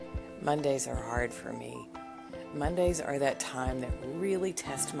Mondays are hard for me. Mondays are that time that really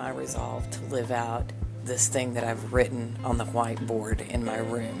test my resolve to live out this thing that I've written on the whiteboard in my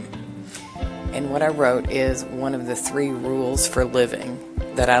room. And what I wrote is one of the 3 rules for living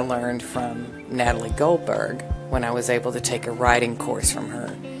that I learned from Natalie Goldberg when I was able to take a writing course from her.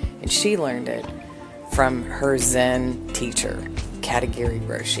 And she learned it from her Zen teacher, Katagiri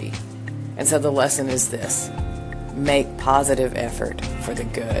Roshi. And so the lesson is this: make positive effort for the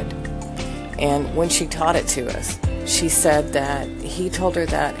good. And when she taught it to us, she said that he told her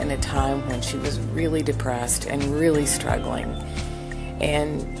that in a time when she was really depressed and really struggling.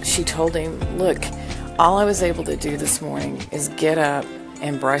 And she told him, look, all I was able to do this morning is get up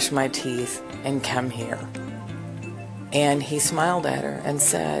and brush my teeth and come here. And he smiled at her and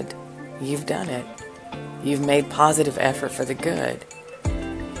said, you've done it. You've made positive effort for the good.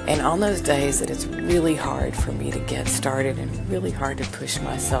 And on those days that it's really hard for me to get started and really hard to push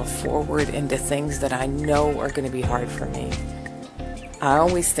myself forward into things that I know are going to be hard for me, I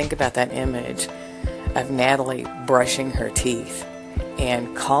always think about that image of Natalie brushing her teeth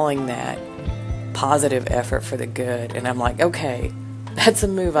and calling that positive effort for the good. And I'm like, okay, that's a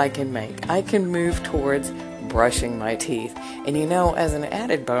move I can make. I can move towards brushing my teeth. And as an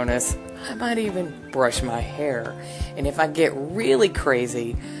added bonus, I might even brush my hair. And if I get really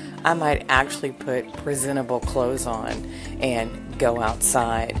crazy, I might actually put presentable clothes on and go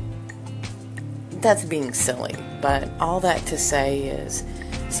outside. That's being silly, but all that to say is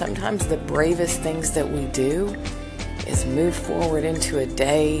sometimes the bravest things that we do is move forward into a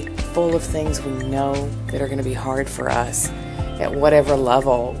day full of things we know that are going to be hard for us at whatever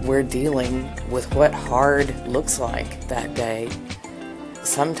level we're dealing with what hard looks like that day.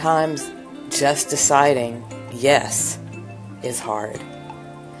 Sometimes just deciding yes is hard.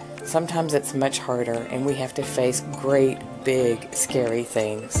 Sometimes it's much harder and we have to face great, big, scary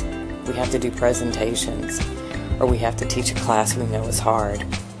things. We have to do presentations, or we have to teach a class we know is hard,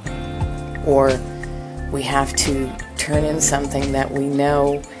 or we have to turn in something that we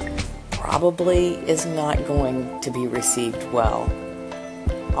know probably is not going to be received well.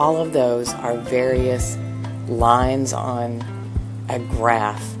 All of those are various lines on a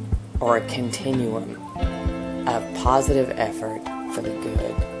graph or a continuum of positive effort for the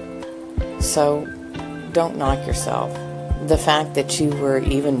good. So don't knock yourself. The fact that you were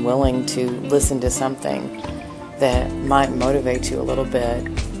even willing to listen to something that might motivate you a little bit,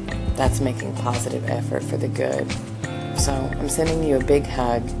 that's making positive effort for the good. So I'm sending you a big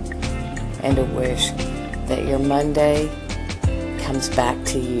hug and a wish that your Monday comes back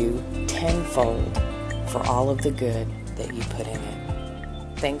to you tenfold for all of the good that you put in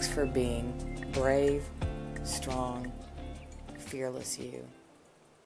it. Thanks for being brave, strong, fearless you.